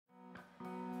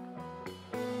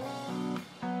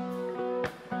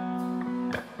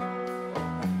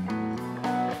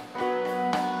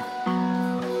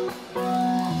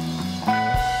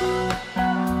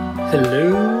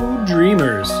Hello,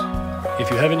 dreamers.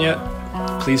 If you haven't yet,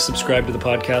 please subscribe to the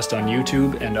podcast on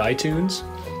YouTube and iTunes,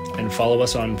 and follow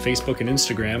us on Facebook and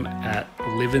Instagram at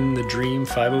Livin the Dream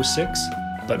 506.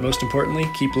 But most importantly,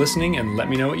 keep listening and let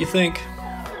me know what you think.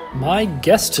 My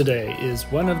guest today is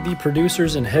one of the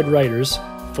producers and head writers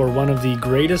for one of the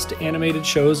greatest animated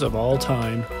shows of all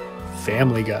time,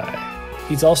 Family Guy.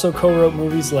 He's also co-wrote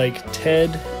movies like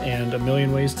Ted and A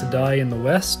Million Ways to Die in the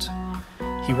West.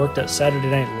 He worked at Saturday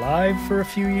Night Live for a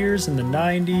few years in the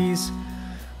 90s,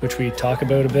 which we talk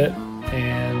about a bit.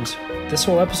 And this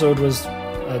whole episode was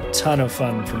a ton of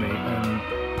fun for me.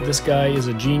 And this guy is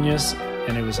a genius,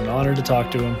 and it was an honor to talk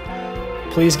to him.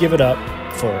 Please give it up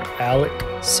for Alec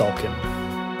Sulkin.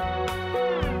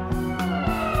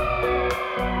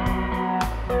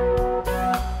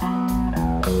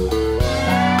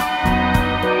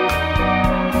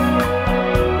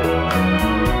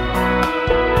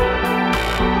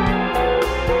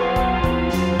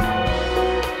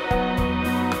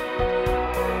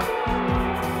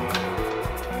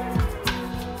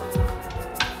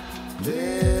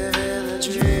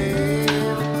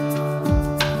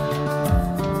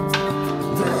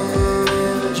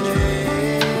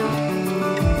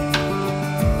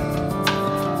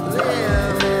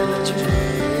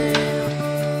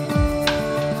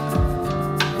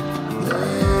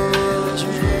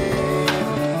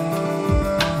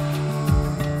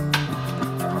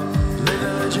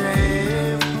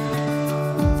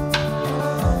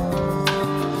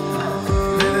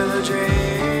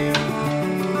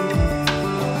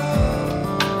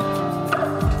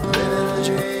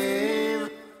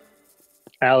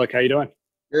 Alec, how you doing?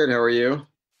 Good. How are you?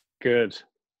 Good.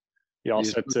 You all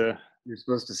set to... You're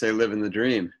supposed to say live in the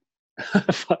dream.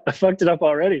 I fucked it up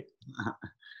already.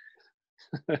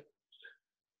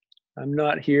 I'm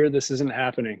not here. This isn't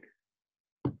happening.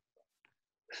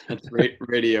 That's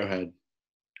Radiohead.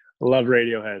 I love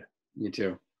Radiohead. Me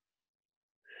too.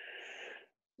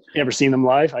 You ever seen them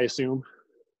live, I assume?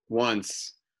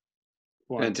 Once.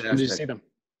 Fantastic. When did you see them?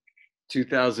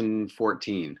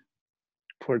 2014.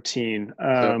 14.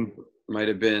 So might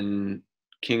have been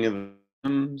King of the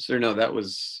Drums, or no, that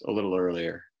was a little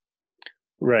earlier.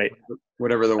 Right.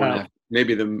 Whatever the one,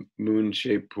 maybe the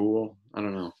Moon-Shaped Pool. I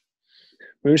don't know.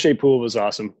 Moon-Shaped Pool was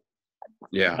awesome.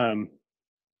 Yeah.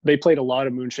 They played a lot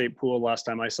of Moon-Shaped Pool last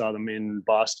time I saw them in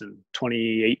Boston,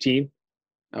 2018.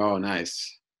 Oh,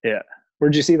 nice. Yeah.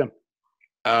 Where'd you see them?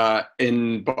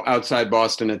 Outside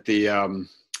Boston at the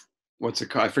what's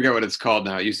it called? I forget what it's called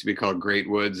now. It used to be called Great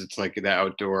Woods. It's like the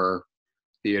outdoor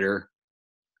theater.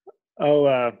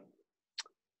 Oh,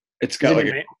 it's got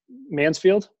like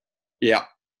Mansfield. Yeah,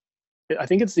 I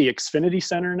think it's the Xfinity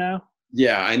Center now.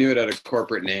 Yeah, I knew it had a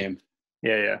corporate name.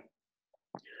 Yeah.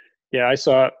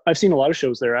 I've seen a lot of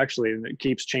shows there actually, and it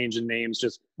keeps changing names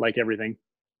just like everything.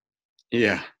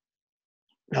 Yeah.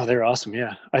 Oh, they're awesome.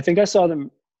 Yeah, I think I saw them.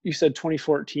 You said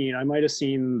 2014. I might have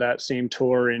seen that same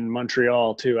tour in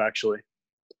Montreal too, actually.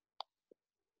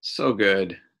 So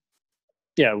good.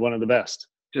 Yeah, one of the best.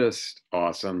 Just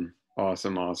awesome.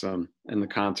 And the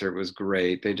concert was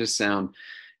great. They just sound,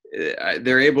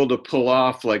 they're able to pull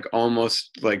off like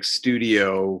almost like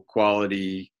studio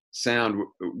quality sound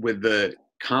with the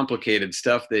complicated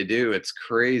stuff they do. It's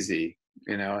crazy,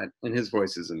 and his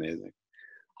voice is amazing.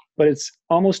 But it's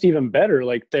almost even better.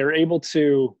 Like they're able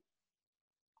to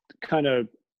kind of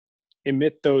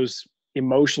emit those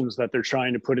emotions that they're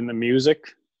trying to put in the music.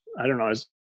 I don't know.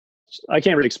 I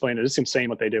can't really explain it. It's insane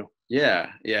what they do. Yeah.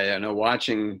 No,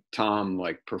 watching Tom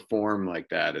like perform like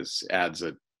that adds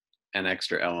an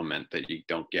extra element that you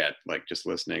don't get like just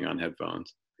listening on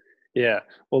headphones. Yeah.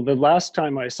 Well, the last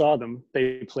time I saw them,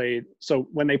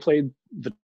 when they played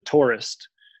The Tourist,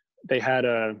 they had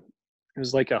it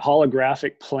was like a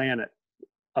holographic planet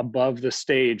above the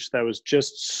stage that was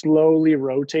just slowly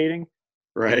rotating.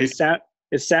 Right.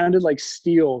 It sounded like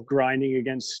steel grinding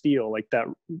against steel, like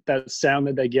that sound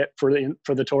that they get for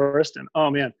the Tourist. And oh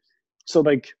man, so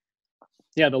like,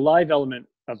 yeah, the live element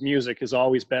of music is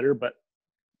always better, but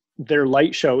their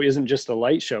light show isn't just a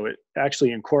light show. It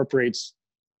actually incorporates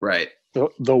right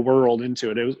the world into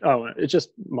it. It's just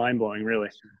mind blowing, really.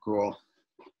 Cool.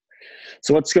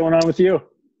 So what's going on with you?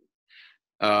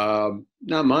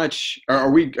 Not much.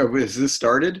 Is this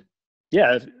started?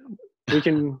 Yeah, we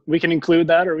can include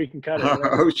that, or we can cut it.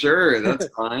 Oh, sure, that's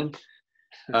fine.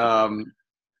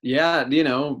 Yeah,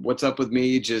 what's up with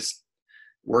me? Just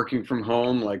working from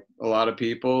home, like a lot of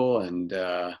people, and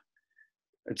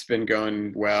it's been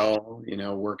going well.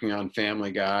 Working on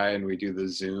Family Guy, and we do the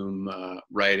Zoom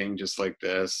writing just like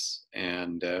this,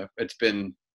 and it's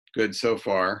been good so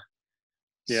far.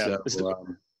 Yeah.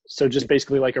 So just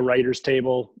basically like a writer's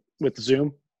table with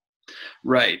Zoom?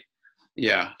 Right.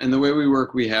 Yeah. And the way we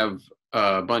work, we have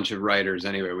a bunch of writers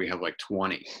anyway. We have like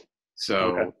 20.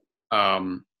 So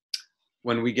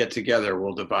when we get together,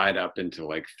 we'll divide up into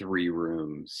like 3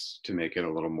 rooms to make it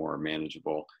a little more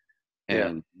manageable.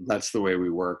 And that's the way we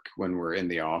work when we're in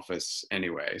the office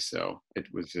anyway. So it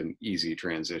was an easy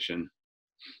transition.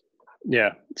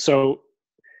 Yeah. So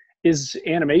is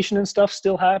animation and stuff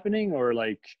still happening, or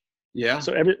like,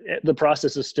 so the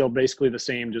process is still basically the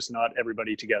same, just not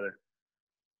everybody together?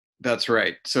 That's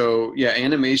right. So yeah,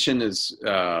 animation is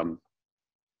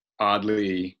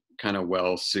oddly kind of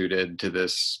well suited to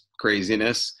this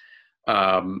craziness.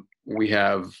 We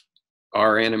have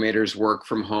our animators work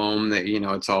from home. That, you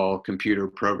know, it's all computer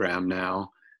programmed now,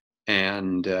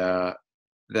 and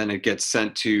then it gets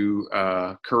sent to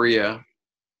Korea,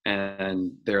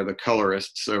 and they're the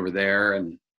colorists over there,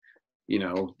 and you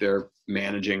know, they're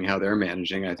managing how they're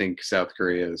managing. I think South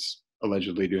Korea is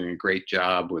allegedly doing a great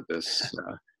job with this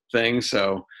thing.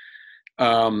 So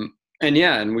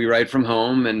and we write from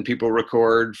home, and people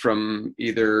record from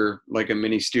either like a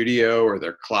mini studio or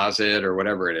their closet or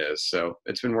whatever it is. So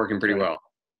it's been working pretty well.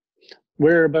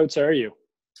 Whereabouts are you?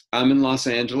 I'm in Los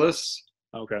Angeles.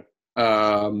 Okay.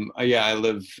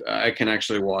 I can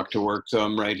actually walk to work. So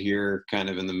I'm right here kind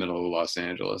of in the middle of Los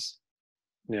Angeles.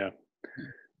 Yeah.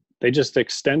 They just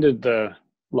extended the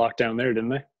lockdown there, didn't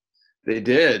they? They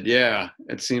did. Yeah.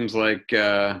 It seems like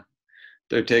they're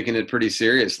taking it pretty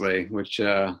seriously, which,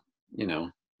 you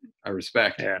know, I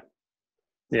respect.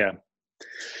 Yeah,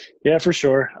 for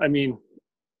sure. I mean,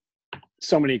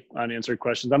 so many unanswered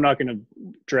questions. I'm not going to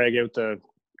drag out the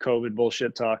COVID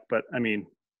bullshit talk, but I mean,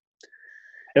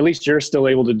 at least you're still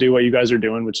able to do what you guys are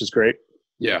doing, which is great.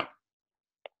 Yeah.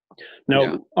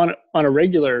 Now, on a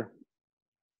regular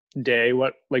day,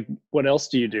 what else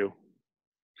do you do?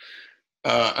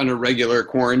 On a regular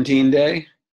quarantine day?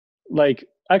 Like,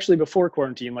 actually before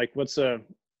quarantine, like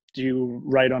do you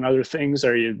write on other things?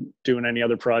 Are you doing any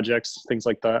other projects, things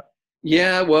like that?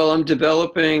 Yeah, well, I'm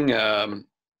developing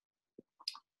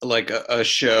like a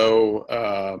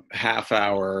show,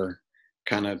 half-hour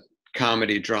kind of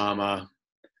comedy drama,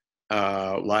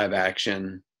 live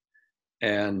action,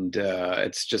 and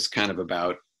it's just kind of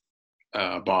about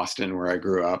Boston, where I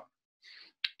grew up.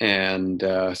 And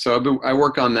so I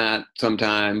work on that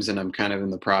sometimes, and I'm kind of in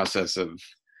the process of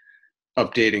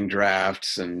updating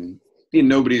drafts, and you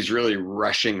know, nobody's really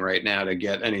rushing right now to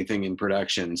get anything in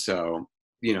production. So,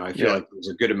 you know, I feel like there's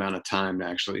a good amount of time to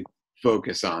actually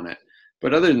focus on it.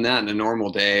 But other than that, in a normal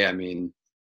day, I mean,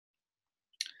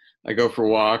 I go for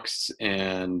walks,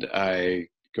 and I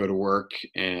go to work,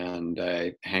 and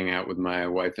I hang out with my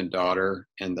wife and daughter,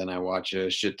 and then I watch a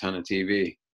shit ton of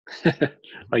TV.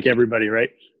 Like everybody, right?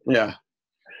 Yeah.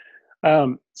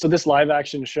 So this live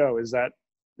action show, has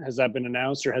that been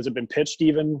announced, or has it been pitched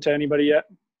even to anybody yet?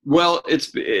 Well,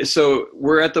 so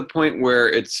we're at the point where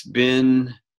it's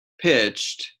been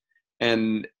pitched,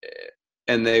 and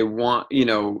they want, you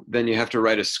know, then you have to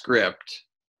write a script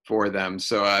for them.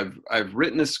 So I've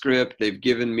written a script, they've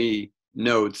given me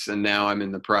notes, and now I'm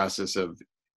in the process of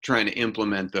trying to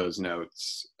implement those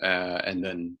notes and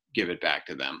then give it back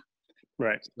to them.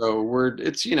 Right. So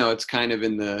it's kind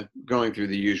of going through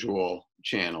the usual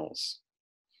channels.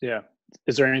 Yeah.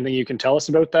 Is there anything you can tell us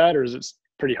about that, or is it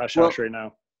pretty hush hush right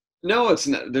now? No, it's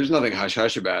not. There's nothing hush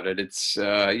hush about it. It's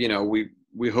you know,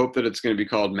 we hope that it's going to be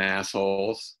called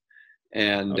MassHoles,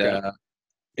 and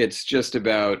it's just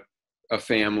about a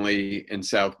family in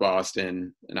South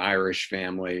Boston, an Irish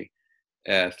family,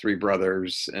 3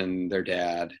 brothers and their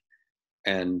dad,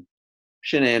 and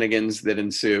shenanigans that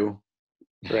ensue.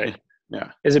 Right.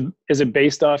 Yeah. Is it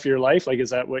based off your life? Like, is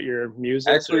that what your muse is?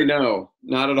 Actually, no,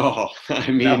 not at all.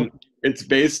 I mean, it's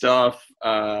based off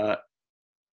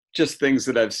just things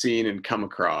that I've seen and come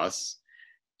across,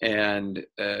 and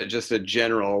just a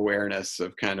general awareness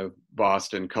of kind of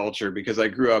Boston culture, because I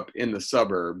grew up in the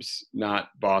suburbs, not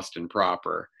Boston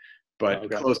proper, but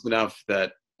close enough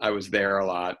that I was there a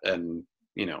lot and,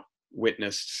 you know,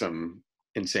 witnessed some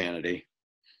insanity.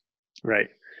 Right.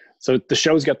 So the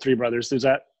show's got 3 brothers.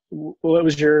 What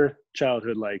was your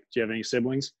childhood like? Do you have any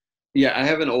siblings? Yeah, I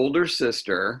have an older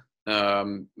sister,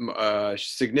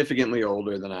 significantly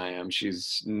older than I am.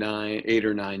 She's 8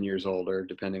 or 9 years older,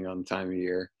 depending on the time of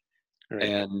year. Right.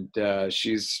 And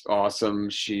she's awesome.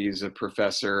 She's a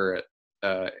professor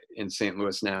in St.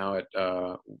 Louis now at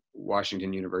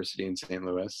Washington University in St.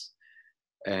 Louis.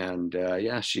 And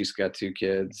she's got 2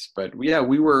 kids. But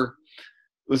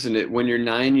listen, when you're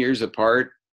 9 years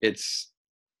apart,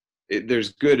 there's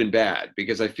good and bad,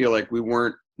 because I feel like we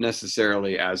weren't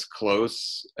necessarily as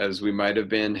close as we might have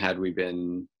been had we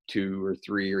been 2 or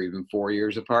 3 or even 4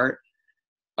 years apart.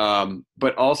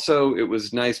 But also it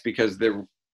was nice because there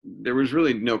was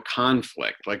really no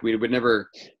conflict. Like we're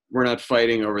not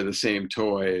fighting over the same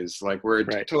toys. Like we're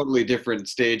at totally different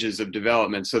stages of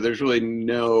development. So there's really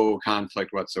no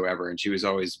conflict whatsoever. And she was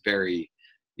always very,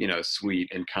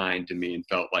 sweet and kind to me and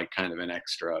felt like kind of an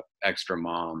extra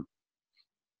mom.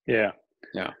 Yeah.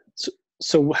 Yeah.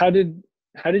 So how did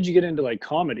you get into like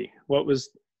comedy?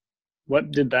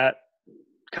 What did that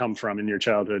come from in your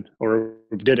childhood, or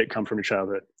did it come from your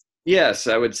childhood? Yes,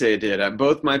 I would say it did.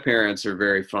 Both my parents are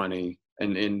very funny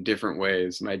and in different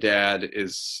ways. My dad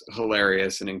is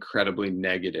hilarious and incredibly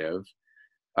negative.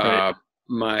 Right.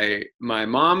 My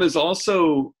mom is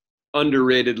also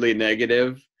underratedly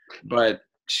negative, but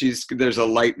there's a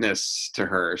lightness to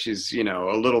her. She's,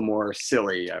 a little more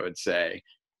silly, I would say.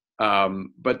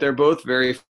 But they're both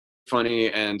very funny.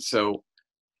 And so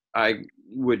I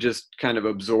would just kind of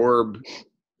absorb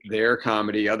their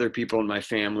comedy. Other people in my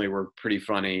family were pretty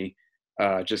funny,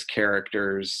 just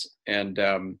characters. And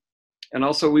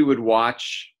also we would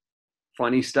watch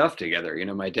funny stuff together.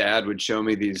 My dad would show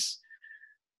me these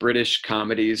British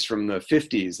comedies from the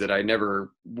 50s that I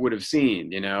never would have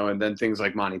seen, and then things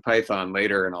like Monty Python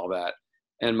later and all that.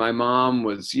 And my mom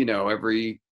was,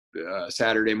 every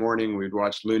Saturday morning we'd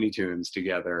watch Looney Tunes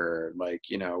together. Like,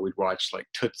 we'd watch like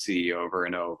Tootsie over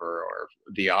and over, or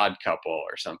The Odd Couple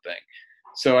or something.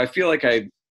 So I feel like I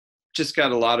just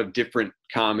got a lot of different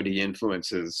comedy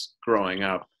influences growing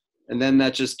up. And then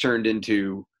that just turned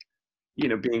into,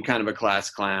 being kind of a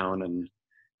class clown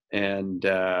and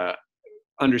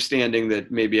understanding that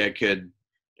maybe I could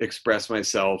express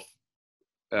myself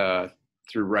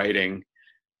through writing.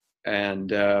 And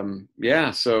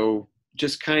so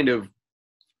just kind of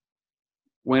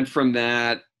went from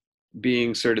that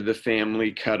being sort of the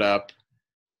family cut up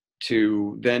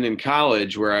to then in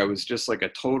college, where I was just like a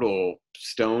total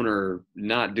stoner,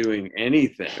 not doing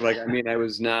anything. Like, I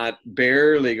was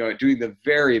barely doing the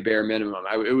very bare minimum.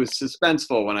 It was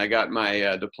suspenseful when I got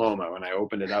my diploma. When I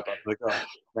opened it up, I was like, oh,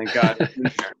 thank God it's in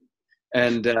there.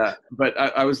 And, but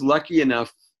I was lucky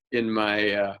enough in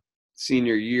my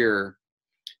senior year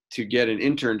to get an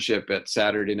internship at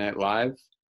Saturday Night Live.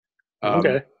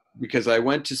 Okay. Because I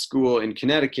went to school in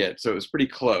Connecticut, so it was pretty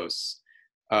close.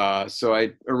 So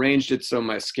I arranged it so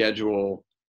my schedule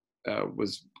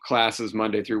was classes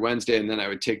Monday through Wednesday, and then I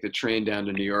would take the train down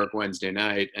to New York Wednesday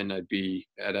night, and I'd be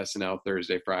at SNL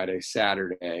Thursday, Friday,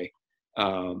 Saturday,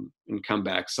 and come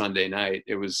back Sunday night.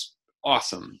 It was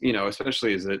awesome,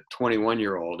 especially as a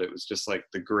 21-year-old. It was just like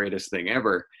the greatest thing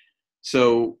ever.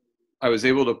 So I was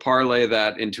able to parlay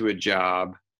that into a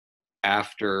job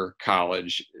after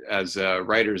college as a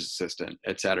writer's assistant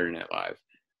at Saturday Night Live.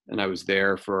 And I was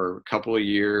there for a couple of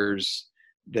years,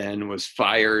 then was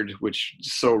fired, which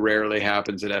so rarely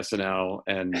happens at SNL.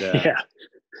 And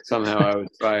somehow I was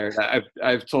fired.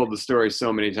 I've told the story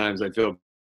so many times, I feel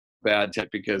bad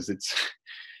because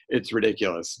it's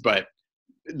ridiculous. But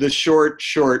the short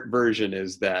version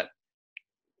is that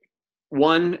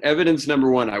evidence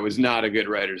number one, I was not a good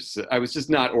writer. I was just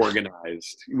not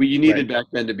organized. You needed back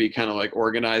then to be kind of like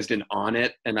organized and on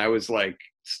it. And I was like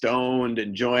stoned,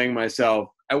 enjoying myself.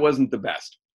 I wasn't the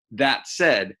best. That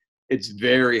said, it's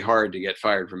very hard to get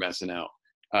fired from SNL.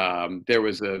 There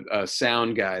was a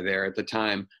sound guy there at the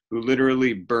time who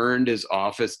literally burned his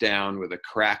office down with a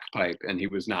crack pipe, and he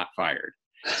was not fired.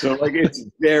 So like, it's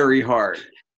very hard.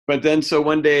 But then, so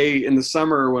one day in the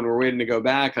summer when we're waiting to go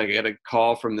back, I got a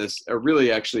call from a really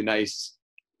actually nice,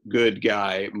 good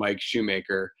guy, Mike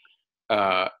Shoemaker,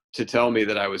 to tell me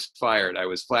that I was fired. I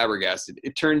was flabbergasted.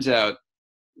 It turns out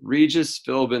Regis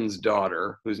Philbin's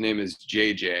daughter, whose name is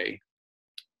JJ,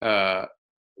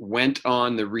 went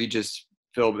on the Regis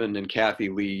Philbin and Kathy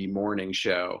Lee morning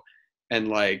show. And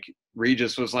like,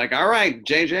 Regis was like, all right,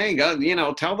 JJ,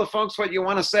 go, tell the folks what you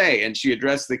want to say. And she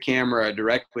addressed the camera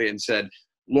directly and said,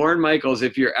 Lorne Michaels,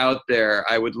 if you're out there,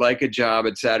 I would like a job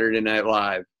at Saturday Night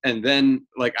Live. And then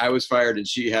like I was fired and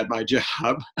she had my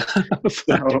job.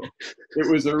 So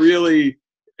it was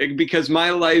because my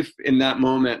life in that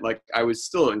moment, like I was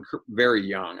still very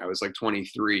young. I was like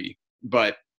 23,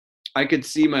 but I could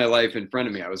see my life in front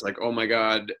of me. I was like, oh my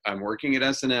God, I'm working at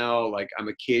SNL. Like I'm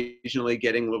occasionally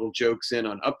getting little jokes in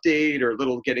on Update or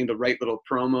getting to write little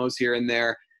promos here and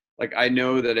there. Like, I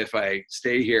know that if I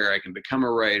stay here, I can become a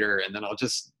writer, and then I'll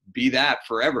just be that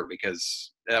forever,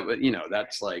 because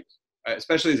that's like,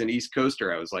 especially as an East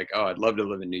Coaster, I was like, oh, I'd love to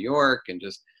live in New York. And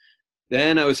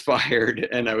then I was fired,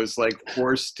 and I was like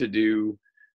forced to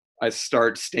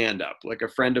start stand up. Like a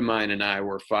friend of mine and I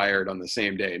were fired on the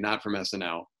same day, not from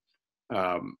SNL.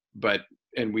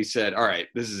 And we said, all right,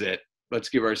 this is it. let's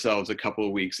give ourselves a couple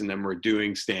of weeks and then we're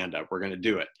doing stand-up. We're going to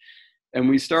do it. And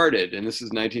we started, and this is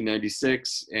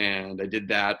 1996, and I did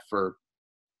that for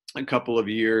a couple of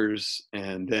years,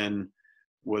 and then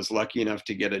was lucky enough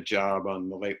to get a job on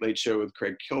the Late Late Show with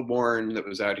Craig Kilborn that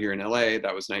was out here in LA.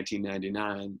 That was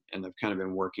 1999, and I've kind of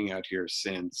been working out here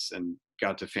since, and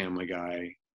got to Family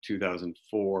Guy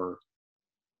 2004,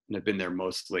 and I've been there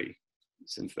mostly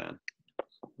since then.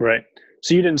 Right.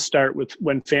 So you didn't start with,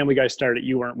 when Family Guy started,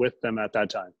 you weren't with them at that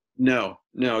time? No,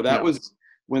 that was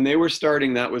when they were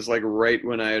starting. That was like right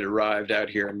when I had arrived out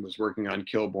here and was working on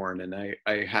Kilborn, and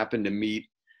I happened to meet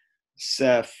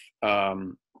Seth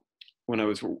when I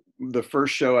was, the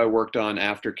first show I worked on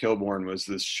after Kilborn was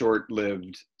this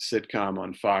short-lived sitcom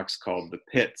on Fox called The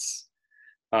Pits.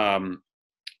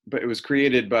 But it was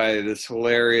created by this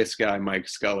hilarious guy, Mike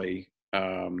Scully,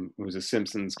 who was a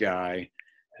Simpsons guy.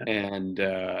 And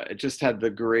it just had the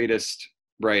greatest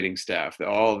writing staff.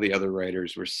 All the other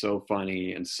writers were so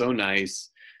funny and so nice.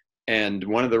 And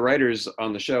one of the writers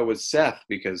on the show was Seth,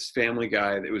 because Family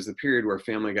Guy, it was the period where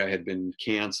Family Guy had been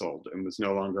canceled and was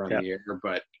no longer on the air,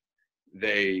 but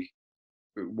they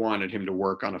wanted him to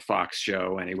work on a Fox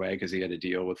show anyway, because he had a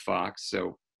deal with Fox.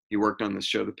 So he worked on this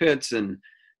show, The Pits, and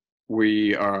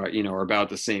we are, are about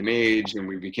the same age, and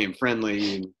we became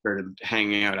friendly and started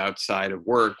hanging out outside of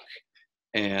work.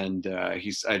 And I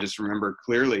just remember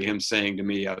clearly him saying to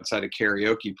me outside a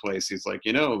karaoke place, he's like,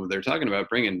 they're talking about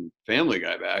bringing Family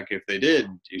Guy back. If they did,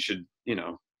 you should,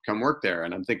 come work there.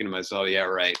 And I'm thinking to myself, yeah,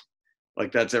 right.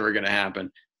 Like, that's ever going to happen.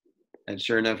 And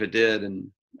sure enough, it did. And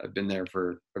I've been there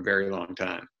for a very long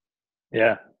time.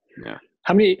 Yeah. Yeah.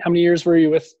 How many years were you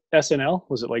with SNL?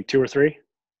 Was it like 2 or 3?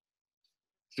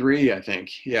 3, I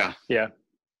think. Yeah. Yeah.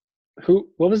 What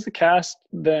was the cast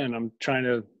then? I'm trying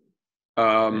to.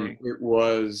 It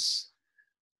was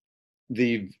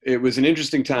an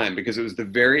interesting time because it was the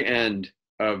very end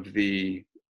of the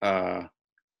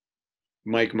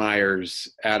Mike Myers,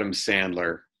 Adam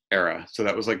Sandler era. So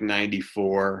that was like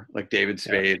 94, like David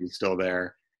Spade was still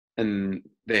there. And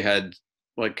they had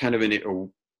like kind of it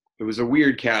was a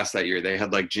weird cast that year. They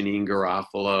had like Janine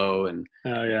Garofalo and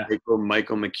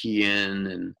Michael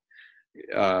McKean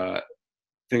and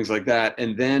things like that.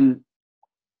 And then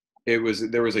there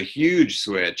was a huge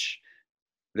switch.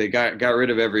 They got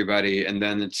rid of everybody, and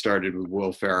then it started with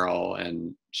Will Ferrell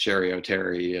and Sherry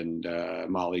O'Terry and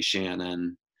Molly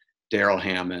Shannon, Daryl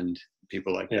Hammond,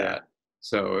 people like that.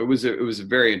 So it was a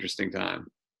very interesting time.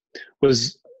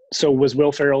 Was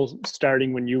Will Ferrell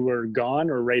starting when you were gone,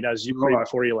 or right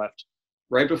before you left?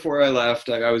 Right before I left,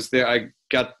 I was there.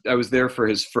 I was there for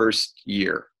his first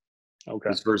year,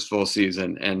 his first full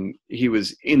season, and he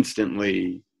was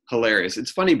instantly hilarious.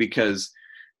 It's funny because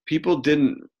people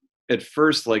didn't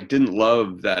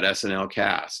love that SNL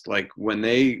cast. Like when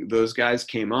those guys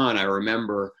came on, I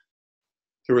remember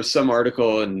there was some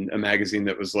article in a magazine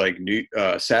that was like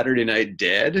Saturday Night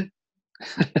Dead.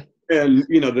 And,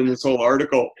 then this whole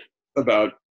article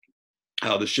about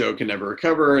how the show can never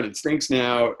recover and it stinks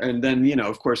now. And then,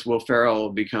 of course, Will Ferrell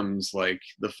becomes like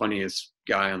the funniest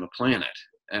guy on the planet.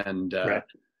 And,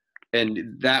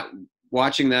 and that,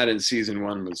 watching that in season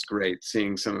 1 was great,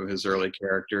 seeing some of his early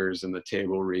characters and the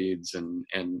table reads, and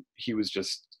he was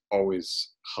just always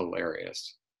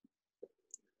hilarious.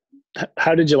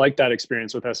 How did you like that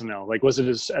experience with SNL? Like, was it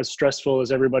as stressful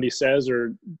as everybody says,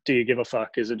 or do you give a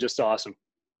fuck? Is it just awesome?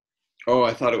 Oh,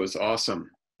 I thought it was awesome.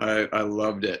 I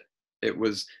loved it. It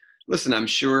was, listen, I'm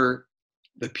sure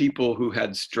the people who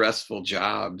had stressful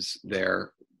jobs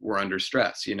there were under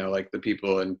stress, like the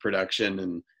people in production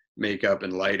and makeup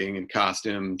and lighting and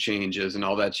costume changes and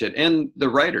all that shit. And the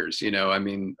writers,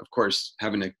 of course,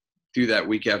 having to do that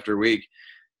week after week.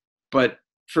 But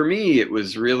for me, it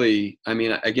was really,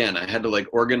 again, I had to like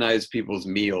organize people's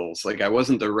meals. Like I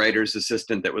wasn't the writer's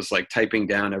assistant that was like typing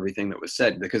down everything that was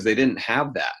said, because they didn't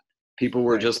have that. People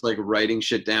were just like writing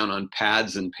shit down on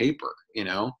pads and paper,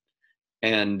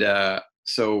 And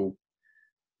so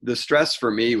the stress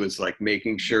for me was like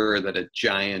making sure that a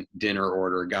giant dinner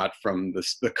order got from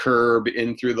the curb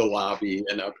in through the lobby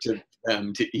and up to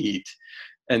them to eat.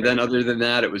 And then other than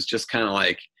that, it was just kind of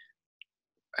like,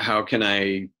 how can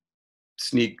I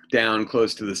sneak down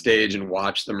close to the stage and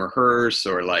watch them rehearse,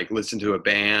 or like listen to a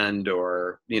band,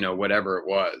 or, whatever it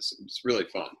was. It was really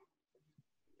fun.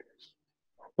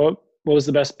 What was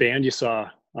the best band you saw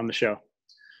on the show?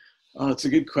 Oh, it's a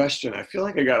good question. I feel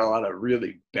like I got a lot of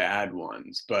really bad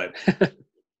ones, but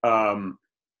I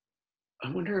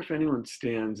wonder if anyone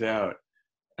stands out.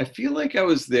 I feel like I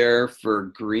was there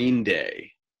for Green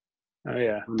Day. Oh,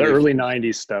 yeah. The early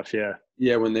 90s stuff, yeah.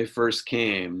 Yeah, when they first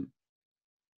came.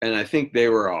 And I think they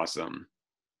were awesome.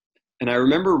 And I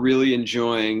remember really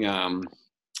enjoying,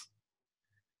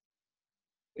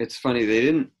 it's funny,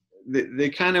 they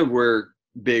kind of were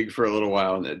big for a little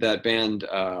while, and that band,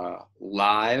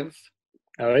 Live.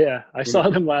 Oh yeah, I saw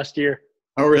them last year.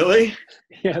 Oh really?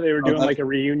 Yeah, they were doing like a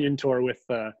reunion tour with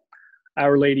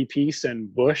Our Lady Peace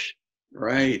and Bush.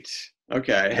 Right.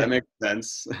 Okay, that makes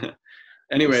sense.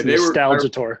 Anyway, they were nostalgia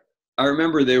tour. I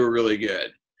remember they were really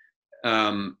good.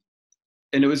 And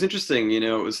it was interesting, it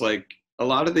was like a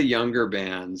lot of the younger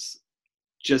bands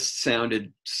just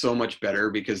sounded so much better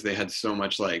because they had so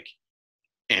much like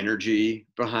energy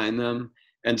behind them.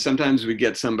 And sometimes we'd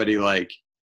get somebody like,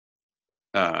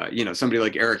 somebody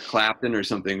like Eric Clapton or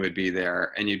something would be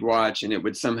there, and you'd watch, and it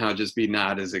would somehow just be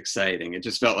not as exciting. It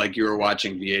just felt like you were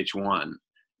watching VH1,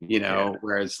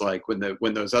 whereas like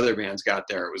when those other bands got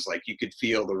there, it was like you could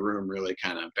feel the room really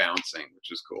kind of bouncing, which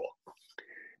was cool.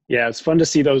 Yeah, it's fun to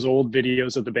see those old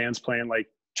videos of the bands playing like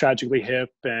Tragically Hip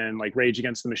and like Rage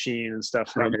Against the Machine and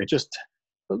stuff. Right. Just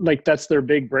like that's their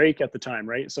big break at the time,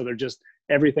 right? So they're just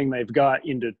everything they've got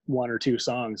into one or two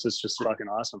songs. It's just fucking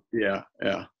awesome. Yeah,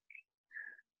 yeah.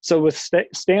 So with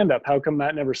stand-up, how come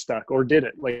that never stuck, or did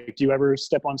it? Like, do you ever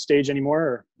step on stage anymore?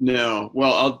 Or? No.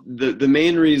 Well, the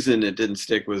main reason it didn't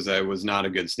stick was I was not a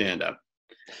good stand-up.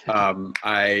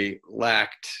 I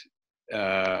lacked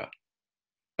a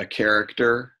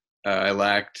character. I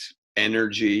lacked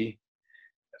energy.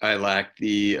 I lacked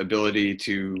the ability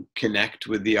to connect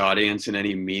with the audience in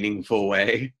any meaningful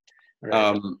way.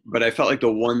 Right. But I felt like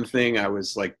the one thing I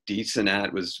was like decent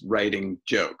at was writing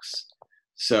jokes.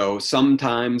 So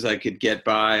sometimes I could get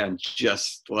by on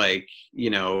just like,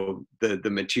 the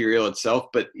material itself.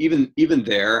 But even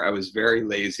there, I was very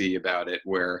lazy about it,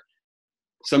 where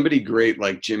somebody great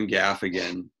like Jim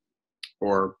Gaffigan,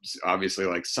 or obviously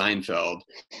like Seinfeld,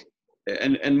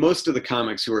 and most of the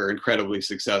comics who are incredibly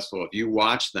successful, if you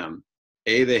watch them,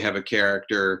 A, they have a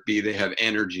character, B, they have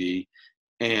energy.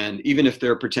 And even if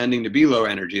they're pretending to be low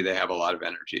energy, they have a lot of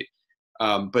energy.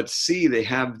 But C, they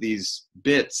have these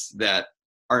bits that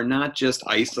are not just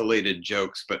isolated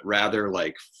jokes, but rather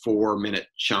like 4-minute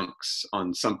chunks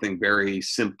on something very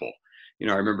simple.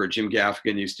 I remember Jim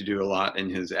Gaffigan used to do a lot in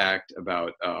his act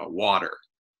about water,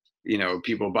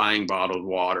 people buying bottled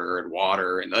water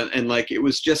and like, it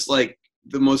was just like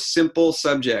the most simple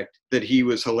subject that he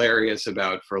was hilarious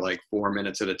about for like 4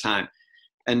 minutes at a time.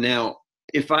 And now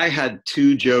if I had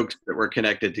 2 jokes that were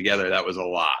connected together, that was a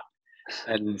lot.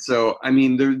 And so, I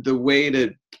mean, the way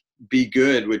to be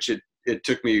good, which it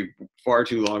took me far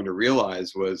too long to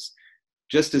realize, was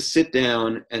just to sit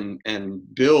down and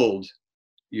build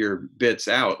your bits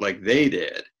out like they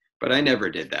did. But I never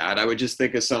did that. I would just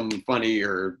think of some funny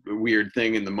or weird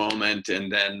thing in the moment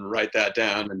and then write that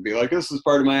down and be like, this is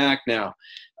part of my act now.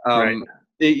 Right.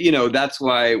 That's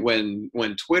why when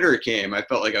Twitter came, I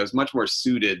felt like I was much more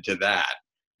suited to that,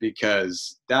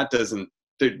 because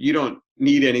you don't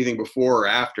need anything before or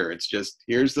after. It's just,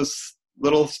 here's this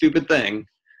little stupid thing.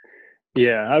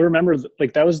 Yeah, I remember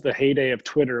like that was the heyday of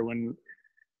Twitter, when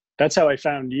that's how I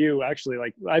found you. Actually,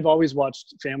 like I've always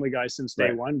watched Family Guy since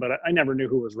day one, but I never knew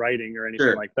who was writing or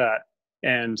anything like that.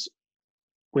 And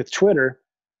with Twitter,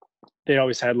 they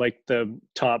always had like the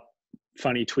top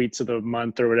funny tweets of the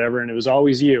month or whatever, and it was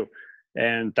always you.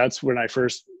 And that's when I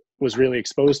first was really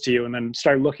exposed to you, and then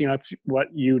started looking up what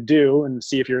you do and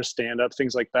see if you're a stand-up,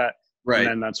 things like that. Right. And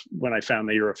then that's when I found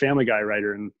that you're a Family Guy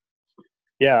writer. And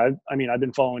yeah, I mean, I've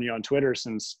been following you on Twitter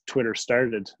since Twitter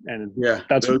started, and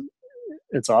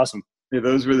it's awesome. Yeah,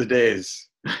 those were the days.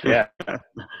 Yeah. I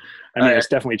mean, it's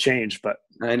definitely changed, but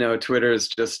I know Twitter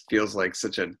just feels like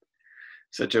such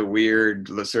a weird,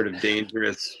 sort of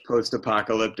dangerous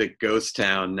post-apocalyptic ghost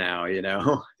town now,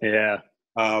 Yeah.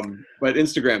 But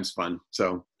Instagram's fun.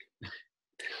 So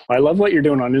I love what you're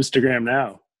doing on Instagram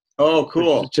now. Oh,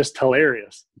 cool. It's just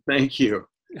hilarious. Thank you.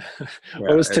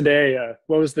 What was today?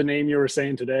 What was the name you were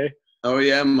saying today? Oh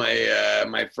yeah,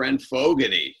 my friend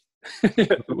Fogarty.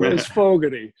 Where's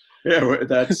Fogarty? Yeah,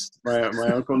 that's my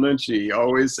Uncle Nunchy.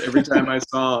 Always, every time I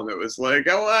saw him, it was like,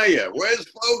 how are you? Where's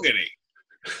Fogarty?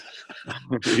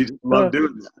 He just loved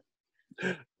doing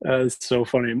that. It's so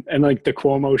funny. And like the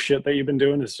Cuomo shit that you've been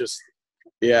doing is just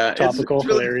topical, it's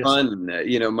really hilarious.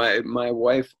 Fun. My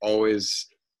wife always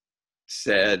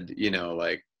said,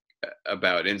 like,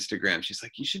 about Instagram, she's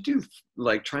like, you should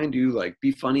try and do like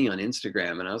be funny on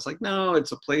Instagram. And I was like, no,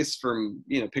 it's a place for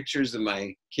pictures of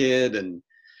my kid and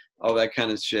all that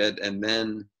kind of shit. And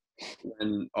then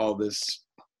when all this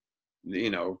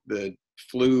the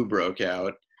flu broke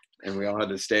out and we all had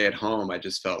to stay at home, I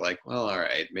just felt like, well, all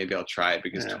right, maybe I'll try it,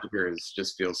 because Twitter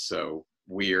just feels so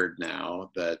weird now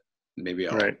that maybe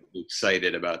I'll be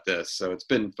excited about this. So it's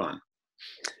been fun.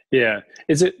 Yeah.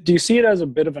 Do you see it as a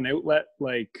bit of an outlet,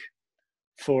 like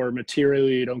for material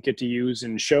you don't get to use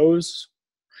in shows?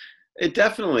 It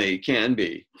definitely can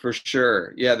be, for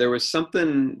sure. Yeah, there was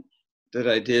something that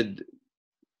I did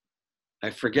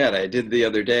the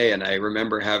other day, and I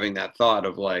remember having that thought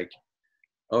of like,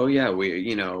 oh yeah,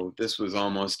 this was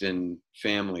almost in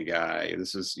Family Guy.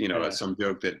 This was, some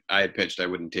joke that I had pitched, I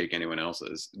wouldn't take anyone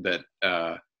else's, that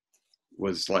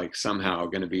was like somehow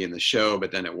going to be in the show,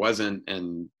 but then it wasn't,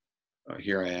 and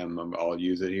here I am, I'll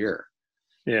use it here.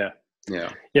 Yeah.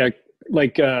 Yeah. Yeah.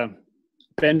 Like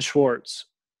Ben Schwartz,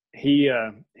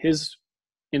 his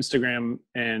Instagram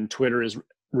and Twitter is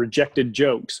rejected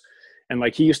jokes. And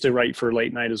like he used to write for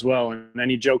Late Night as well. And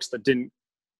any jokes that didn't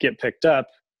get picked up,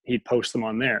 he'd post them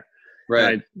on there.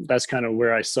 Right. That's kind of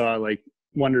where I saw, like,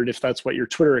 wondered if that's what your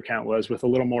Twitter account was, with a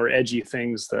little more edgy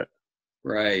things that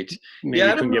right. maybe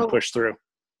couldn't get pushed through.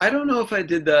 I don't know if I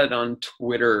did that on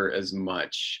Twitter as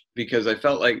much, because I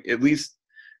felt like, at least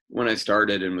when I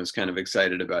started and was kind of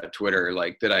excited about Twitter,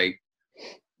 like that I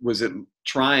was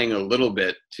trying a little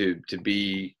bit to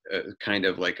be kind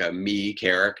of like a me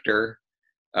character.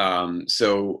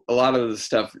 So a lot of the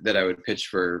stuff that I would pitch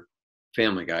for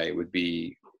Family Guy would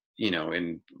be,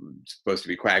 supposed to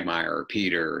be Quagmire or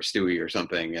Peter or Stewie or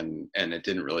something, and it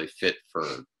didn't really fit for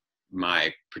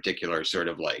my particular sort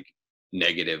of like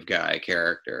negative guy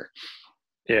character.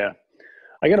 Yeah.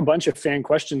 I got a bunch of fan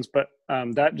questions, but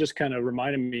that just kind of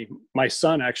reminded me, my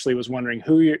son actually was wondering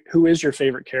who is your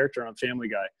favorite character on Family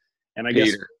Guy? And I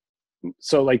Peter. guess,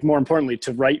 so like more importantly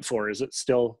to write for, is it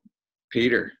still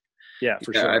Peter? Yeah,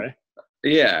 for sure. Right?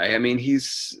 Yeah. I mean,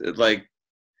 he's like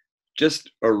just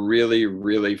a really,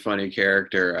 really funny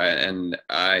character. And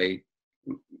I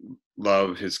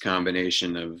love his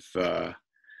combination of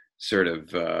sort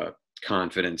of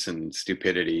confidence and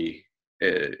stupidity.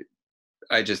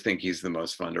 I just think he's the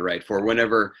most fun to write for.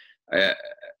 Whenever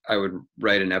I would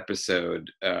write an episode,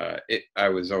 I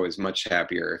was always much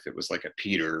happier if it was like a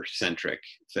Peter-centric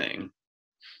thing.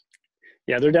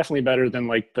 Yeah, they're definitely better than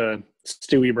like the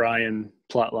Stewie Brian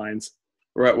plot lines.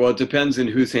 Right. Well, it depends in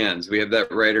whose hands. We have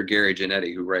that writer, Gary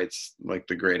Janetti, who writes like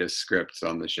the greatest scripts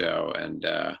on the show. And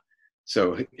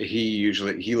so he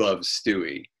loves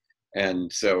Stewie.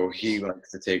 And so he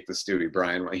likes to take the Stewie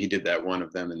Brian. He did that one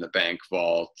of them in the bank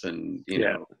vault, and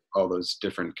all those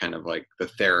different kind of like the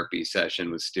therapy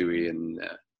session with Stewie and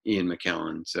Ian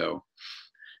McKellen. So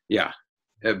yeah,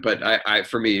 but I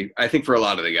think for a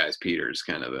lot of the guys, Peter's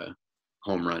kind of the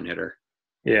home run hitter.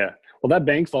 Yeah. Well, that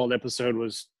bank vault episode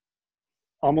was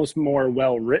almost more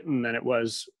well written than it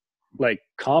was like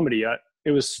comedy.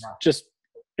 It was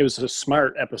a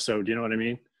smart episode. You know what I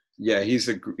mean? Yeah, he's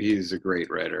a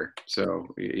great writer. So,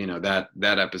 that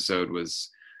episode was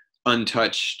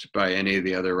untouched by any of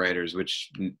the other writers,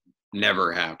 which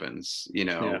never happens.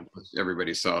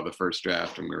 Everybody saw the first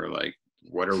draft and we were like,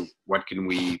 what can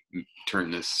we turn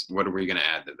this? What are we going to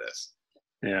add to this?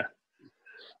 Yeah.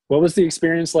 What was the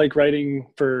experience like writing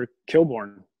for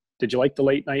Kilborn? Did you like the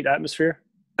late night atmosphere?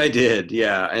 I did.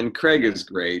 Yeah. And Craig is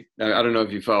great. I don't know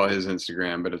if you follow his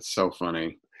Instagram, but it's so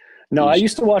funny. No, I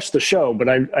used to watch the show, but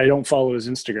I don't follow his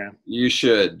Instagram. You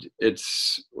should.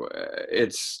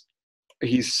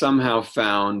 He's somehow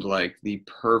found like the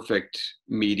perfect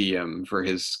medium for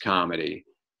his comedy.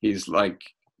 He's like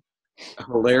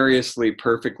hilariously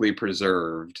perfectly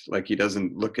preserved. Like he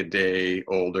doesn't look a day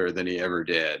older than he ever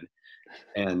did.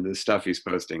 And the stuff he's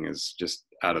posting is just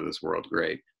out of this world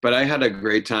great. But I had a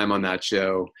great time on that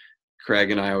show.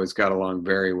 Craig and I always got along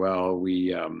very well.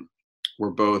 We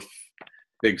were both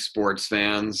big sports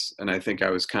fans, and I think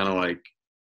I was kind of like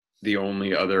the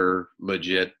only other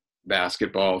legit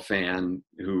basketball fan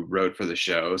who wrote for the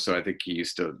show. So I think he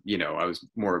used to, I was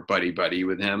more buddy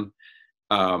with him.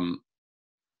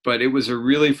 But it was a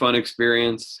really fun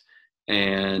experience,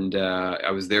 and I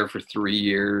was there for 3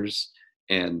 years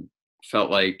and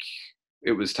felt like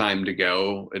it was time to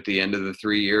go at the end of the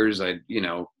 3 years. And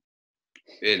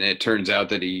it turns out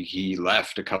that he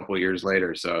left a couple years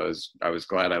later. So I was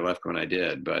glad I left when I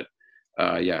did, but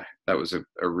yeah, that was a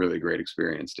really great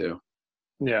experience too.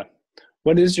 Yeah.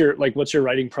 What's your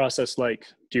writing process like?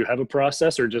 Do you have a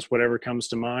process or just whatever comes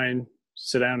to mind,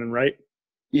 sit down and write?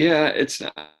 Yeah,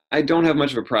 I don't have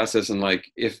much of a process, and like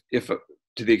if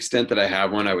to the extent that I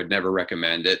have one, I would never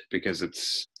recommend it because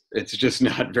it's just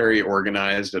not very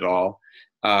organized at all.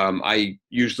 I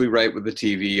usually write with the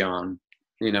TV on.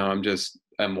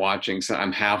 I'm watching, so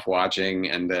I'm half watching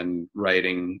and then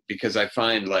writing, because I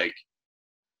find like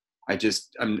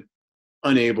I'm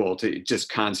unable to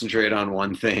just concentrate on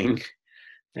one thing.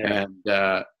 Yeah.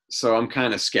 And so I'm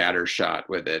kind of scattershot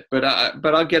with it, but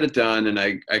I'll get it done. And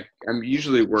I'm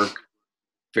usually work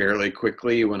fairly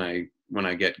quickly when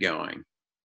I get going.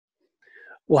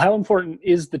 Well, how important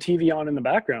is the TV on in the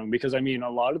background? Because I mean, a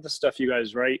lot of the stuff you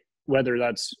guys write, whether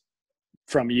that's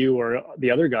from you or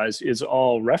the other guys, is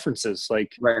all references.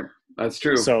 Like, Right. That's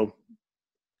true. So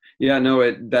yeah, no,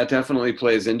 that definitely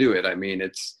plays into it. I mean,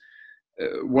 it's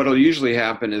what'll usually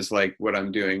happen is like what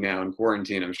I'm doing now in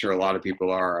quarantine. I'm sure a lot of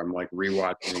people are. I'm like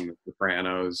rewatching The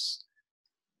Sopranos.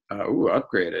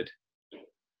 Upgraded.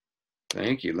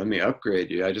 Thank you. Let me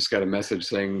upgrade you. I just got a message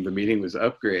saying the meeting was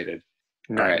upgraded.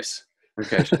 nice. All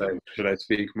right. Okay. Should I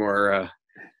speak more?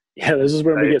 Yeah, this is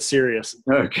where we get serious.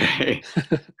 Okay.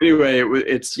 Anyway,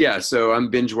 it's yeah. So I'm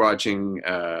binge watching,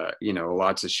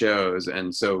 lots of shows,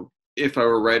 and so if I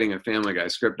were writing a Family Guy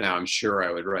script now, I'm sure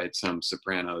I would write some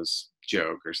Sopranos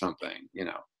joke or something.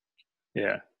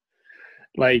 Yeah.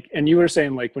 Like, and you were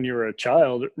saying like when you were a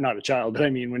child, not a child, but I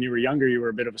mean, when you were younger, you were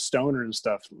a bit of a stoner and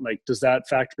stuff. Like, does that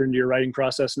factor into your writing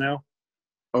process now?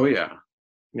 Oh yeah.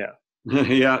 Yeah.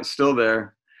 Yeah, still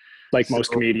there. Like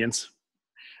most comedians.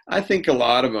 I think a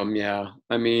lot of them, yeah.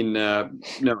 I mean, no,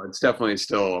 it's definitely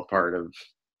still a part of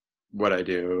what I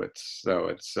do. It's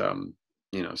something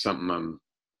I'm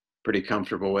pretty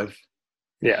comfortable with.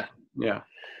 Yeah. Yeah.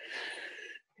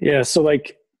 Yeah. So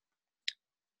like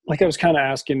I was kind of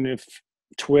asking if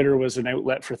Twitter was an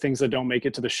outlet for things that don't make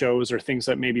it to the shows or things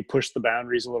that maybe push the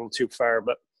boundaries a little too far.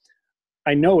 But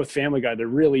I know with Family Guy, there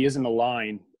really isn't a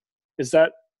line. Is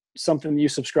that something you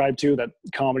subscribe to, that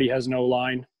comedy has no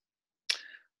line?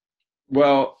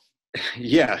 Well,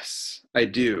 yes, I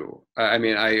do. I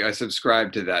mean, I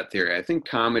subscribe to that theory. I think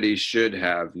comedy should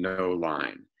have no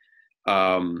line.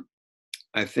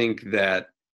 I think that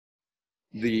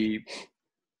the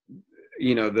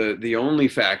only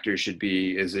factor should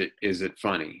be, is it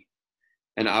funny?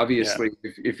 And obviously,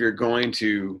 if you're going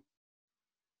to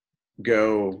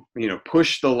go,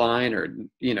 push the line or,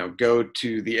 go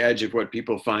to the edge of what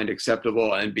people find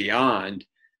acceptable and beyond,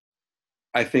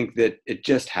 I think that it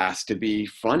just has to be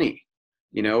funny.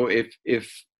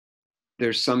 If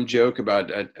there's some joke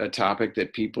about a topic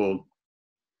that people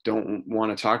don't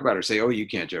want to talk about or say, oh, you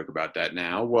can't joke about that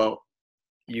now. Well,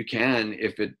 you can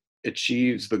if it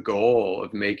achieves the goal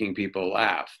of making people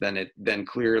laugh, then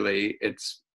clearly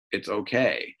it's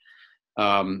okay.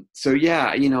 So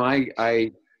yeah,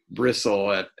 I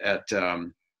bristle at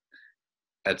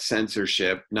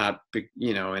censorship, not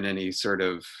in any sort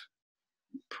of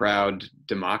proud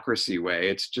democracy way.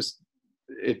 It's just,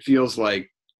 it feels like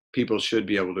people should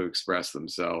be able to express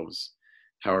themselves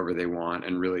however they want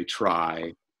and really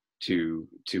try to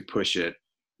push it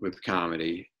with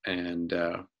comedy. And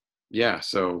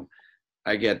so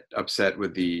I get upset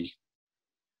with the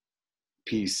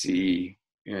PC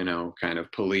kind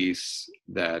of police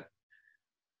that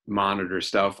monitor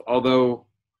stuff, although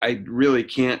I really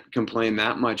can't complain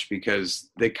that much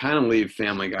because they kind of leave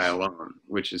Family Guy alone,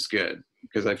 which is good,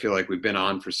 because I feel like we've been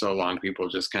on for so long, people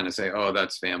just kind of say, oh,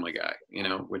 that's Family Guy,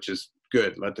 which is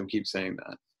good. Let them keep saying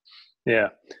that. Yeah.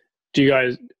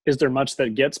 Is there much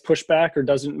that gets pushed back or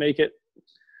doesn't make it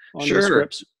on Sure. the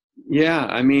scripts? Yeah.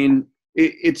 I mean,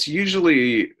 it's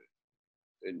usually,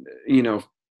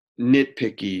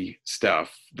 nitpicky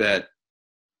stuff that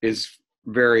is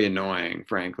very annoying,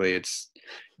 frankly. It's,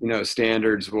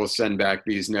 standards will send back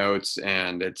these notes,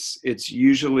 and it's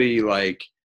usually like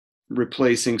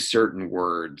replacing certain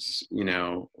words,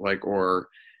 or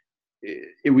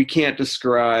we can't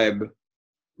describe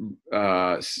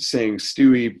saying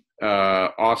Stewie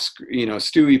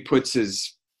Stewie puts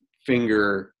his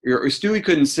finger, or Stewie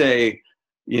couldn't say,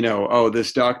 oh,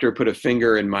 this doctor put a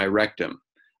finger in my rectum.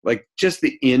 Like, just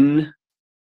the "in"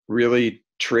 really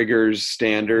triggers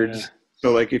standards. Yeah.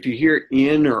 So like if you hear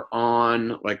 "in" or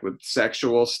 "on," like with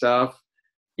sexual stuff,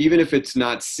 even if it's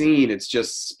not seen, it's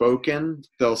just spoken,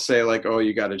 they'll say like, oh,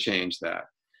 you got to change that.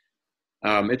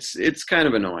 It's kind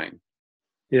of annoying.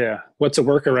 Yeah. What's a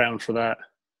workaround for that?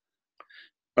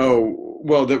 Oh,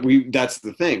 well, that's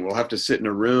the thing. We'll have to sit in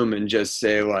a room and just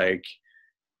say like,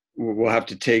 we'll have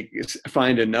to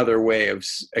find another way of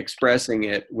expressing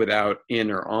it without "in"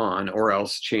 or "on," or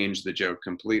else change the joke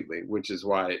completely, which is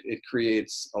why it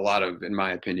creates a lot of, in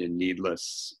my opinion,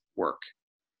 needless work.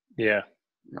 Yeah.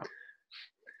 No.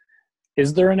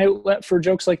 Is there an outlet for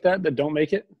jokes like that don't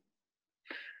make it?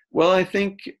 Well, I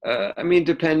think,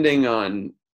 depending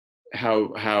on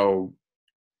how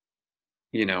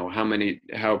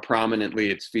prominently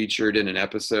it's featured in an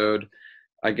episode,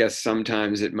 I guess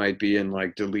sometimes it might be in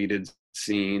like deleted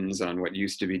scenes on what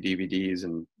used to be DVDs.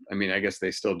 And I guess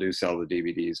they still do sell the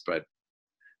DVDs, but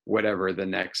whatever the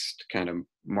next kind of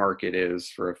market is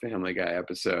for a Family Guy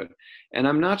episode. And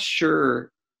I'm not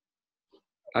sure,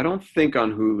 I don't think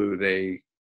on Hulu they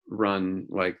run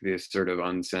like this sort of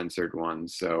uncensored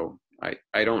ones. So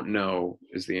I don't know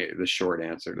is the short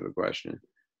answer to the question.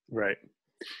 Right.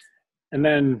 And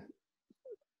then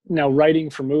now writing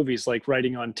for movies, like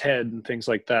writing on TED and things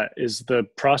like that, is the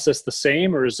process the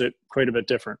same or is it quite a bit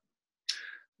different?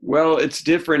 Well, it's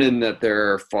different in that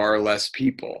there are far less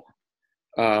people.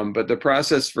 But the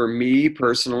process for me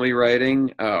personally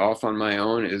writing off on my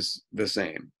own is the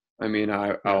same. I mean,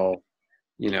 I'll,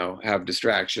 have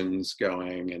distractions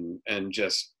going and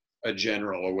just a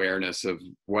general awareness of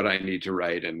what I need to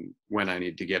write and when I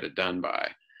need to get it done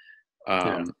by.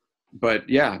 But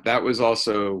yeah, that was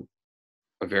also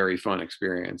a very fun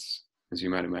experience, as you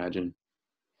might imagine.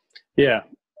 Yeah.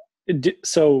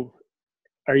 So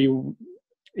are you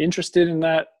interested in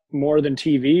that more than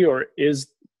TV, or is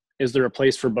there a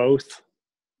place for both?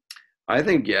 I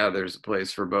think, yeah, there's a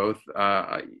place for both.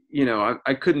 I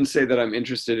couldn't say that I'm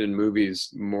interested in movies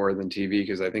more than TV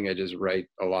because I think I just write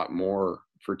a lot more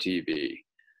for TV.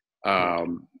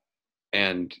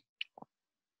 And,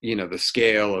 the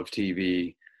scale of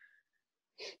TV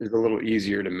is a little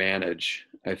easier to manage,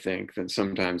 I think,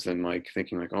 than like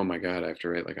thinking like, oh my God, I have to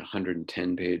write like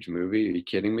 110-page movie. Are you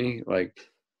kidding me? Like,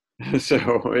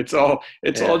 so it's all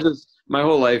just, my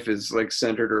whole life is like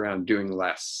centered around doing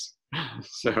less.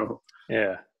 So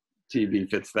yeah, TV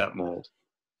fits that mold.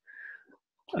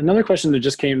 Another question that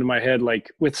just came to my head,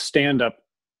 like with stand-up,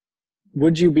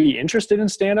 would you be interested in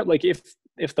stand-up? Like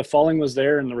if the following was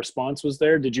there and the response was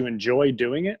there, did you enjoy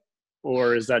doing it?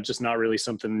 Or is that just not really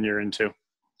something you're into?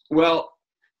 Well,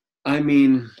 I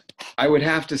mean, I would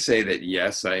have to say that,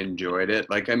 yes, I enjoyed it.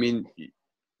 Like, I mean,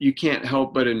 you can't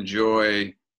help but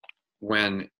enjoy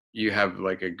when you have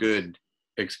like a good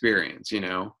experience,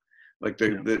 like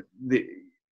to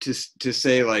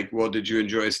say like, well, did you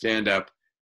enjoy stand up?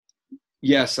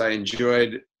 Yes, I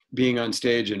enjoyed being on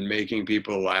stage and making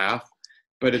people laugh,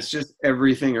 but it's just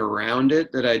everything around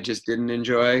it that I just didn't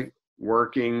enjoy.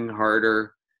 Working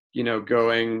harder,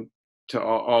 going to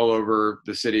all over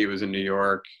the city. It was in New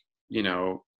York,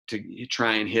 to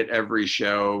try and hit every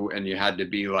show, and you had to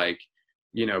be like,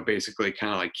 basically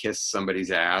kind of like kiss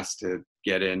somebody's ass to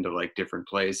get into like different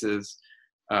places.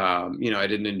 I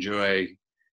didn't enjoy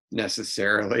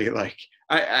necessarily like,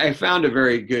 I found a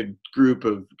very good group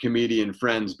of comedian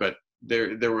friends, but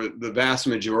there were the vast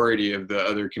majority of the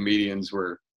other comedians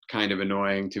were kind of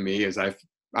annoying to me, as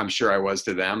I'm sure I was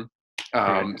to them.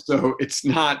 So it's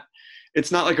not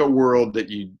like a world that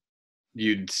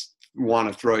you'd want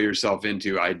to throw yourself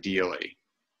into ideally.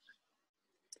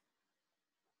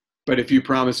 But if you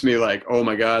promised me like, oh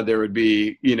my God, there would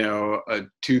be, a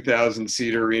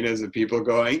 2,000-seat arenas of people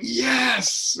going,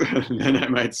 yes, then I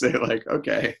might say like,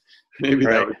 okay, maybe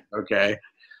that would be okay.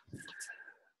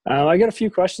 I got a few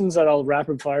questions that I'll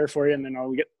rapid fire for you, and then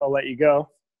I'll let you go.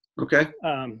 Okay.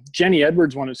 Jenny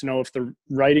Edwards wanted to know if the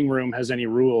writing room has any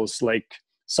rules. Like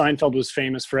Seinfeld was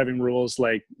famous for having rules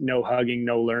like no hugging,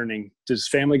 no learning. Does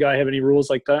Family Guy have any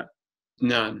rules like that?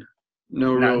 None.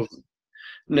 No rules.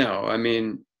 No, I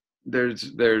mean,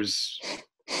 there's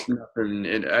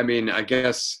nothing. I mean, I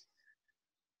guess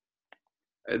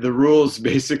the rules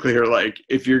basically are like,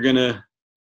 if you're gonna,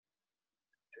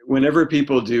 whenever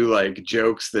people do like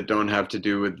jokes that don't have to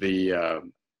do with the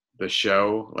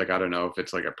show, like I don't know if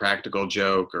it's like a practical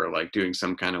joke or like doing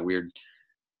some kind of weird,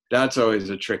 that's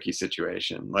always a tricky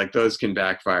situation. Like those can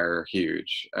backfire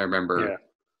huge. I remember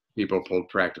people pulled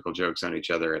practical jokes on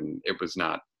each other and it was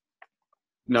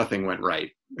nothing went right.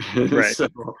 Right. So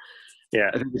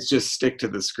I think it's just stick to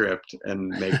the script and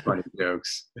make funny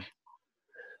jokes.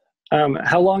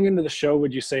 How long into the show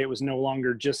would you say it was no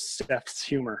longer just Seth's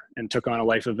humor and took on a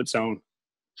life of its own?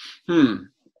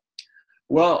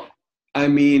 Well, I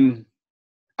mean,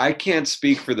 I can't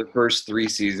speak for the first 3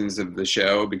 seasons of the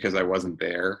show because I wasn't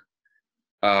there.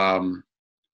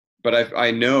 But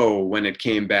I know when it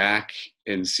came back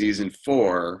in season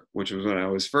 4, which was when I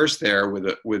was first there with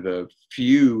a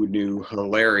few new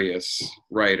hilarious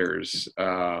writers.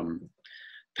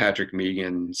 Patrick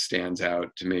Meighan stands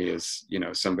out to me as,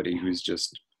 somebody who's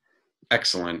just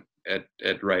excellent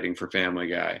at writing for Family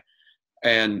Guy.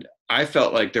 And I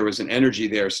felt like there was an energy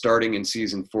there starting in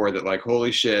season 4 that like,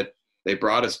 holy shit, they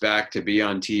brought us back to be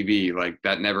on TV. Like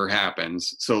that never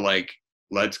happens. So like,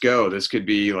 let's go. This could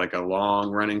be like a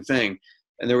long running thing.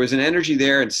 And there was an energy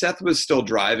there, and Seth was still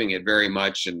driving it very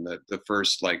much in the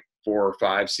first like 4 or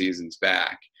 5 seasons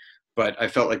back. But I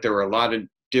felt like there were a lot of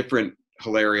different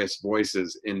hilarious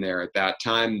voices in there at that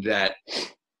time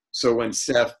so when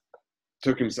Seth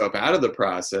took himself out of the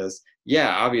process,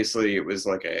 obviously it was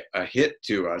like a hit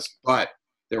to us, but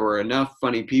there were enough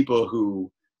funny people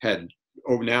who had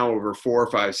now over 4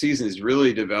 or 5 seasons,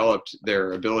 really developed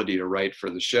their ability to write for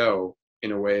the show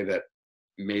in a way that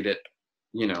made it,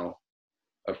 you know,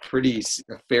 a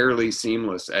fairly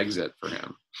seamless exit for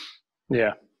him.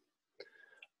 Yeah.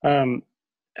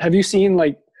 Have you seen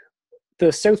like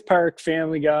the South Park,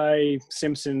 Family Guy,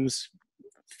 Simpsons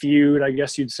feud, I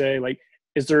guess you'd say? Like,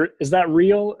 is that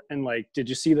real? And like, did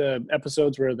you see the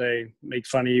episodes where they make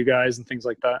fun of you guys and things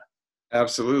like that?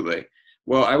 Absolutely.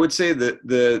 Well, I would say that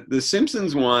the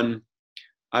Simpsons one,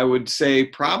 I would say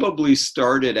probably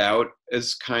started out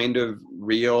as kind of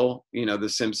real. You know, the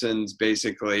Simpsons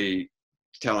basically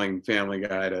telling Family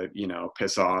Guy to, you know,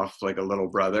 piss off like a little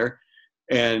brother.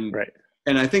 And right.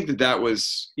 And I think that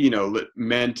was, you know,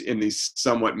 meant in the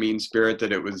somewhat mean spirit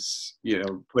that it was, you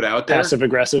know, put out there. Passive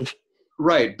aggressive.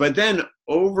 Right. But then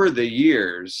over the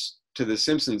years, to the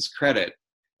Simpsons' credit,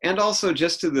 and also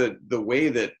just to the way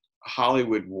that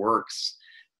Hollywood works,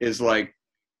 is like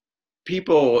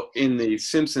people in the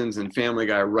Simpsons and Family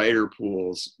Guy writer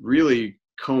pools really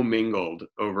commingled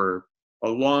over a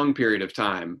long period of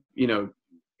time, you know,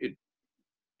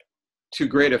 to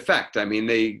great effect. I mean,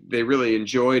 they really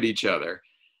enjoyed each other.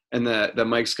 And the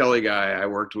Mike Scully guy I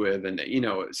worked with, and, you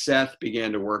know, Seth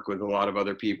began to work with a lot of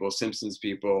other people, Simpsons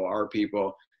people, our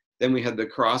people. Then we had the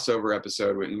crossover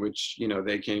episode in which, you know,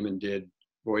 they came and did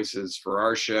voices for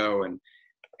our show.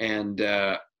 And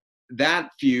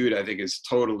that feud, I think, is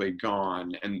totally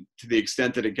gone. And to the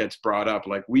extent that it gets brought up,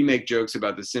 like, we make jokes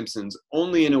about the Simpsons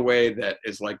only in a way that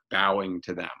is like bowing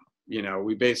to them. You know,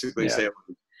 we basically say,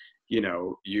 you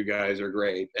know, you guys are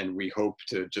great, and we hope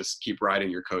to just keep riding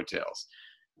your coattails.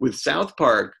 With South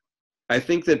Park, I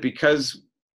think that because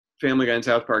Family Guy and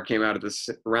South Park came out at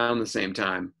around the same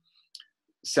time,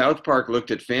 South Park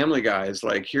looked at Family Guy as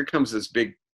like, here comes this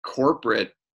big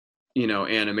corporate, you know,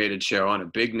 animated show on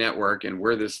a big network, and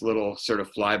we're this little sort of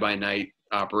fly-by-night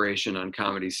operation on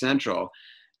Comedy Central.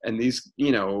 And these,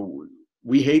 you know,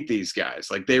 we hate these guys.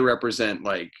 Like, they represent,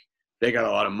 like, they got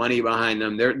a lot of money behind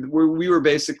them. We were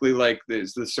basically like the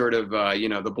sort of, you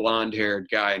know, the blonde-haired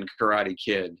guy in Karate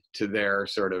Kid to their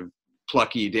sort of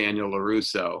plucky Daniel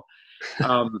LaRusso.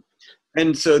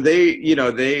 And so they, you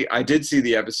know, I did see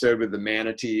the episode with the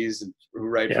manatees who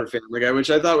write for Family Guy,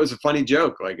 which I thought was a funny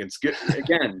joke. Like, it's good.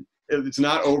 Again, it's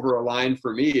not over a line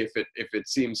for me if it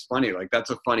seems funny. Like,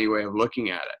 that's a funny way of looking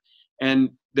at it.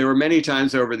 And there were many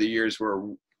times over the years where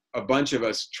a bunch of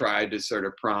us tried to sort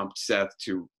of prompt Seth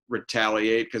to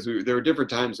retaliate, because there were different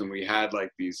times when we had like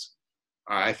these,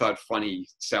 I thought, funny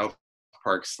South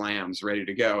Park slams ready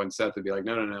to go, and Seth would be like,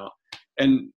 no.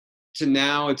 And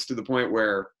now it's to the point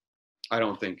where I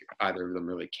don't think either of them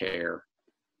really care.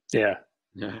 Yeah.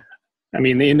 I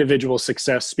mean, the individual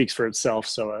success speaks for itself.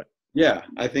 So yeah,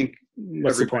 I think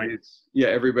what's the point? Yeah,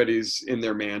 everybody's in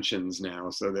their mansions now,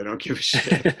 so they don't give a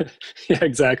shit. Yeah,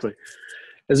 exactly.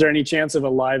 Is there any chance of a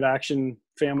live action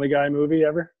Family Guy movie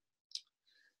ever?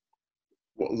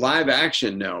 Well, live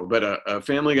action, no, but a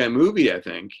Family Guy movie, I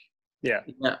think. Yeah.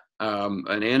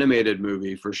 An animated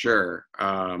movie for sure.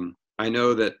 I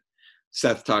know that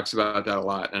Seth talks about that a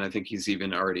lot, and I think he's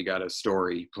even already got a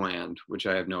story planned, which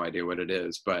I have no idea what it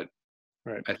is, but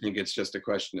I think it's just a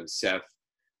question of Seth,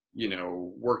 you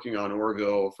know, working on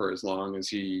Orville for as long as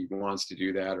he wants to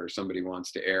do that, or somebody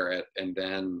wants to air it, and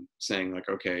then saying like,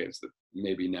 okay,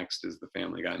 maybe next is the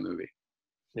Family Guy movie.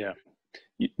 Yeah.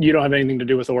 You don't have anything to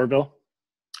do with Orville?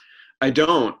 I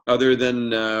don't, other than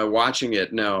watching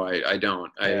it. No, I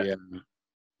don't. Yeah.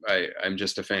 I'm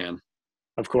just a fan.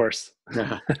 Of course.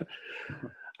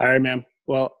 All right, man.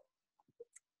 Well,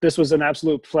 this was an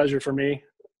absolute pleasure for me.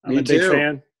 I'm a big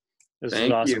fan. This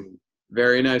is awesome. You.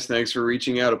 Very nice. Thanks for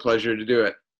reaching out. A pleasure to do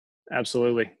it.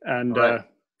 Absolutely. And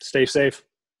stay safe.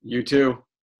 You too.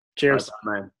 Cheers.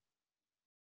 Bye, man.